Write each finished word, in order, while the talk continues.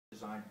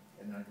design,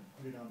 and then I can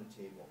put it on the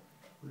table,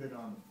 put it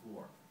on the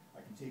floor.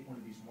 I can take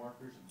one of these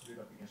markers and put it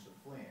up against a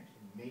flange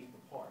and make the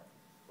part,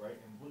 right?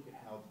 And look at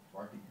how the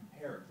part can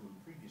compare it to a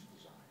previous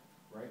design,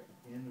 right?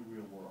 In the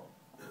real world.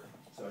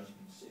 So as you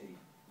can see,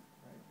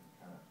 right,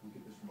 kind of look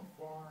at this from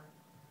afar.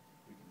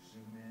 We can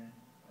zoom in,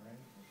 all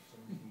right, look at some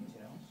of the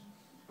details.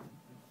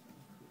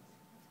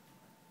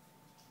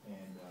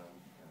 And we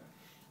can kind of,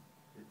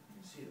 you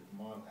can see that the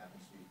model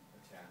happens to be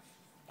attached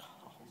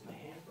to the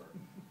paper.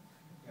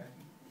 Okay?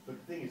 But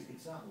the thing is,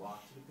 it's not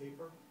locked to the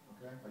paper.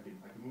 Okay? I can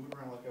move it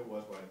around like I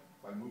was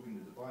by moving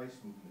the device,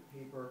 moving the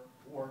paper,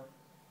 or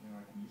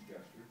I can use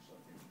gestures. So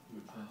I can do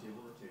a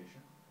turntable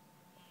rotation.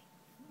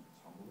 Let's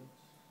humble it.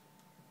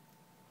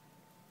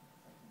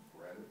 I can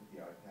grab it with the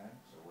iPad.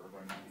 So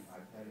wherever I move the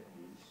iPad, it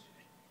moves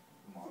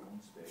the model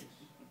in space.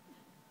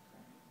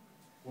 Okay.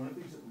 One of the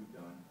things that we've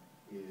done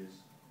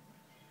is,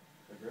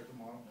 if I grab the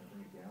model and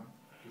bring it down,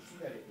 you'll see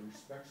that it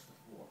respects the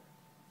floor.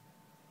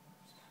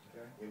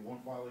 Okay? It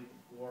won't violate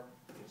the floor.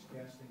 It's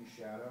casting a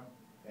shadow.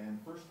 And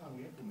the first time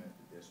we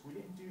implemented this, we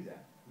didn't do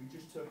that. We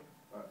just took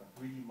a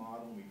 3D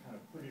model and we kind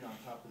of put it on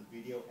top of the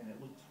video, and it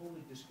looked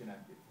totally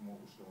disconnected from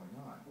what was going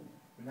on. But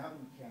now that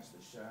we cast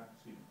the shadow,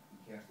 we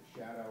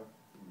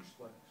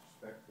respect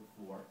the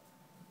floor.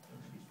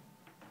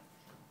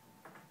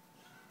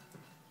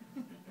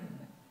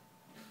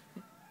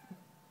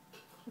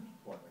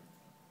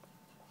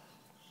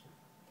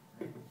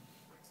 Excuse me.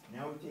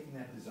 Now we've taken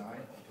that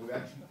design, we've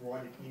actually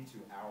brought it into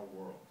our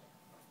world.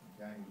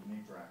 Okay, and we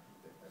can interact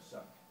with it as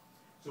such.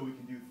 So we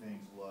can do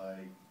things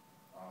like,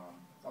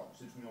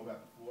 since we know about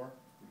the floor,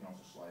 we can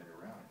also slide it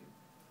around. I can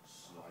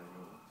slide it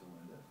over to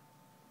Linda.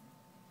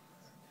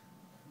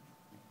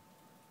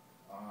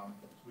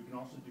 We can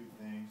also do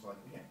things like,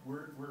 again,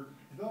 we're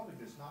developing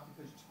this not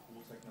because it's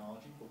cool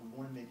technology, but we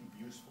want to make it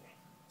useful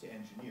to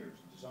engineers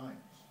and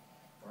designers.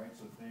 Right?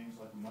 So things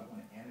like we might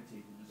want to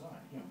annotate the design.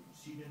 Again, we can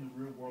see it in the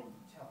real world, we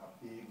can tell how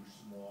big or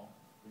small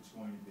it's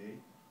going to be.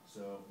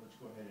 So let's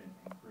go ahead and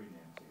create an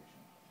annotation.